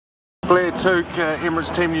Blair, Tuke,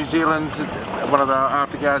 Emirates Team New Zealand, one of our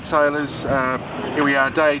afterguard sailors. Here we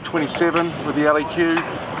are, day 27 with the LEQ.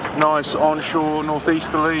 Nice onshore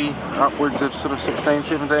northeasterly, upwards of sort of 16,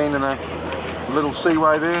 17 and a little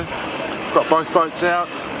seaway there. Got both boats out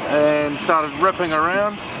and started ripping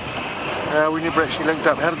around. We never actually linked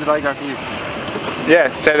up. How did the day go for you?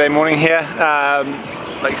 Yeah, Saturday morning here.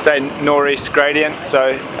 Like you say, northeast gradient, so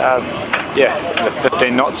yeah, the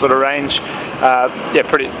 15 knot sort of range. Yeah,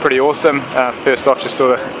 pretty awesome. First off, just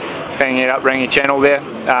sort of fanging it up Rangi Channel there.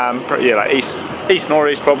 Yeah, like east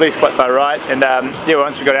northeast probably, it's quite far right. And yeah,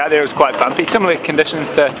 once we got out there, it was quite bumpy. Similar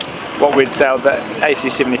conditions to what we'd sailed the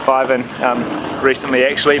AC75 in recently,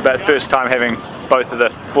 actually, but first time having both of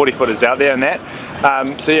the 40 footers out there and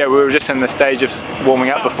that. So yeah, we were just in the stage of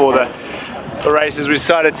warming up before the races. We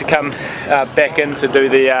decided to come back in to do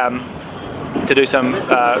the some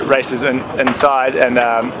races inside, and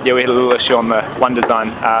yeah, we had a little issue on the One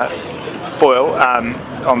Design foil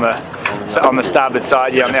on the starboard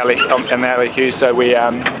side, yeah, on the LEQ. So we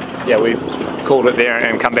yeah, we called it there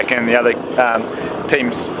and come back in. The other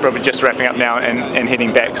team's probably just wrapping up now and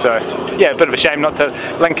heading back. So yeah, a bit of a shame not to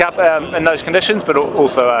link up in those conditions, but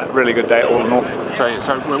also a really good day all in all.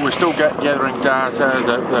 So we're still gathering data.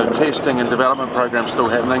 The testing and development program's still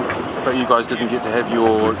happening, but you guys didn't get to have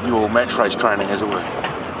your match race training, as it were.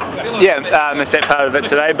 Yeah, missed that part of it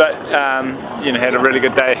today, but you know, had a really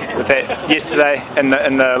good day with that yesterday in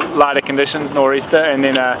the lighter conditions, nor'easter, and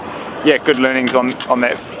then yeah, good learnings on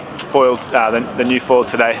that foil, the new foil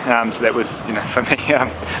today. So that was, you know, for me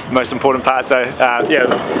the most important part. So yeah,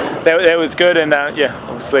 that was good, and yeah,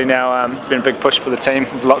 obviously now it's been a big push for the team.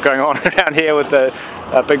 There's a lot going on around here with the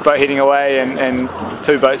big boat heading away and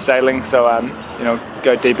two boats sailing. So you know,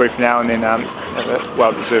 go debrief now and then have a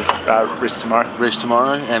well-deserved rest tomorrow. Rest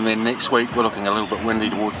tomorrow, and then next week we're looking a little bit windy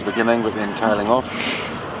towards the beginning, but then tailing off.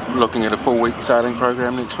 Looking at a full week sailing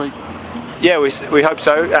program next week. Yeah, we hope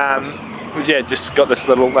so. Yeah, just got this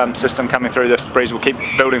little system coming through. This breeze will keep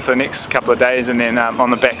building for the next couple of days, and then on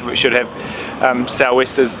the back we should have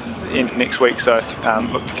sou'westers next week. So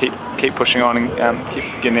look to keep pushing on and keep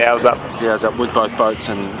getting the hours up. The hours up with both boats,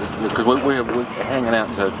 and because we're hanging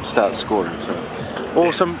out to start scoring. So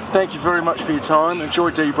awesome! Thank you very much for your time.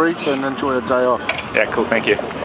 Enjoy debrief and enjoy a day off. Yeah, cool. Thank you.